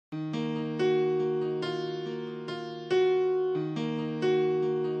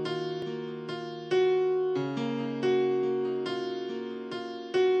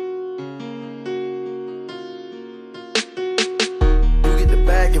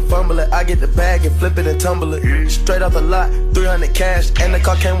and fumble it. I get the bag and flip it and tumble it. Straight off the lot, 300 cash, and the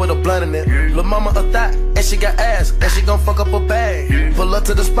car came with a blunt in it. Lil' mama a thot, and she got ass, and she gon' fuck up a bag. Pull up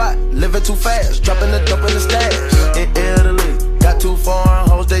to the spot, living too fast, dropping the dope in the stash. In Italy, got 2 foreign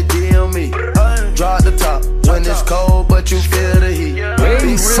hoes, they DM me. Draw at the top when it's cold, but you feel the heat.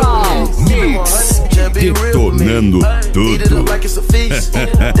 Mix, detonando Eat it up like it's a feast.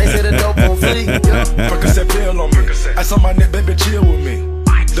 They say the dope on fleek. Percocet pill on me. Ice on my neck, baby, chill with me.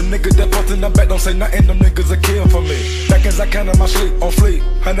 Them niggas that post in the back don't say nothing, them niggas a kill for me. Back as I can in my sleep, on fleek.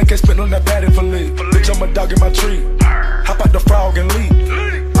 100K spent on that patty for leave. Bitch, I'm a dog in my tree. Hop out the frog and leave.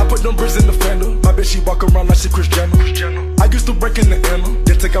 I put them bricks in the fender. My bitch, she walk around like she Chris Jenner. I used to break in the inner,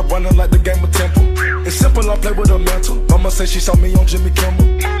 then take up running like the game of Temple. It's simple, I play with a mental. Mama say she saw me on Jimmy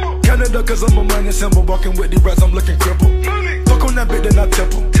Kimmel. Canada, cause I'm a money symbol. Walking with these rats, I'm looking crippled. Fuck on that bitch, then I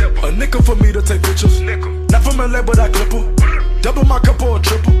temple. A nickel for me to take pictures. Not from LA, but I clip her. Double my cup or a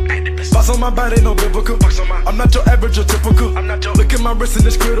triple. Box on my body, no biblical. I'm not your average or typical. Look at my wrist and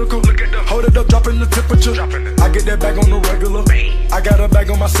it's critical. Hold it up, dropping the temperature. I get that bag on the regular. I got a bag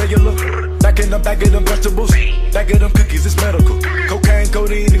on my cellular. Back in the bag of them vegetables. Bag of them cookies, it's medical. Cocaine,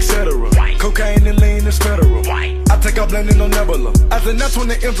 codeine, etc. Cocaine and lean is federal. I take off landing on Nebula. As in that's when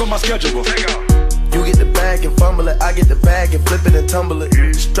it ends on my schedule. You get the bag and fumble it, I get the bag and flip it and tumble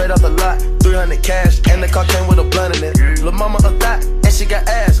it. Straight off the lot, 300 cash, and the car came with a blunt in it. Lil' mama a thot, and she got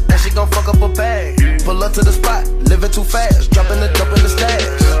ass, and she gon' fuck up a bag. Pull up to the spot, living too fast, dropping the dope in the stash.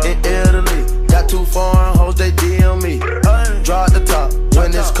 In Italy, got 2 foreign hoes, they DM me. Draw at the top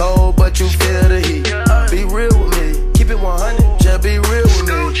when it's cold, but you feel the heat. Be real with me, keep it 100, just be real with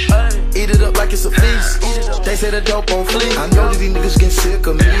me. Eat it up like it's a feast. They say the dope on fleek. I know that these niggas get sick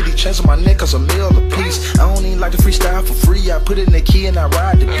of me. These chains on my neck cause a meal a piece. I don't even like to freestyle for free. I put it in the key and I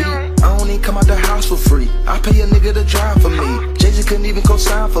ride the beat. I don't even come out the house for free. I pay a nigga to drive for me. Jay-Z couldn't even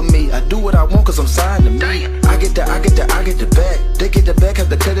co-sign for me. I do what I want cause I'm signed to me. I get the bag. They get the bag, have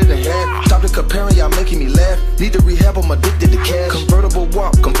to cut it in half. Stop the comparing, y'all making me laugh. Need to rehab, I'm addicted to cash. Convertible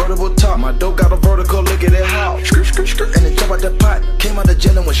walk, convertible talk. My dope got a vertical, look at that hop. And then jump out the pot. Came out the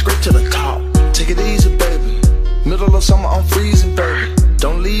jet and went straight to the top. Take it easy, baby. Middle of summer, I'm freezing, baby.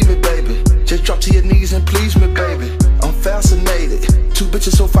 Don't leave me, baby. Just drop to your knees and please me, baby. I'm fascinated. 2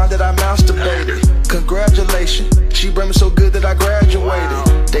 bitches so fine that I masturbated. Congratulations. She bring me so good that I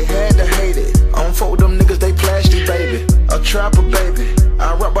graduated. They had to hate it. I don't fuck with them niggas, they plastic, baby. A trapper, baby.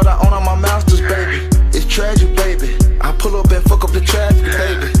 I rap, but I own all my masters, baby. It's tragic, baby. I pull up and fuck up the traffic,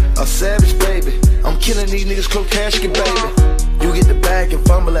 baby. A savage, baby. I'm killing these niggas, close casket, baby. You get the bag and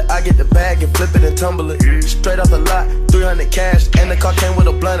fumble it, I get the bag and flip it and tumble it. Straight off the lot, 300 cash, and the car came with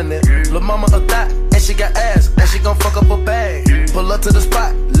a blunt in it. Lil' mama a thot, and she got ass, and she gon' fuck up a bag. Pull up to the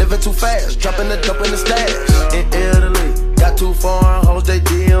spot, living too fast, dropping the dope in the stash. In Italy, got 2 foreign hoes, they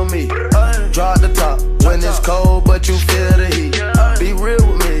DM me. Draw at the top when it's cold, but you feel the heat. Be real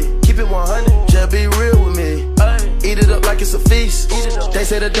with me, keep it 100, just be real with me. Eat it up like it's a feast. They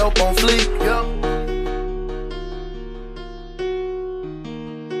say the dope on fleek.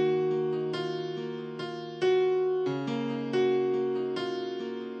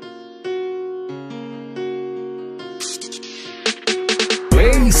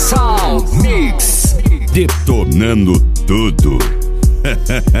 Sound Mix, detonando tudo.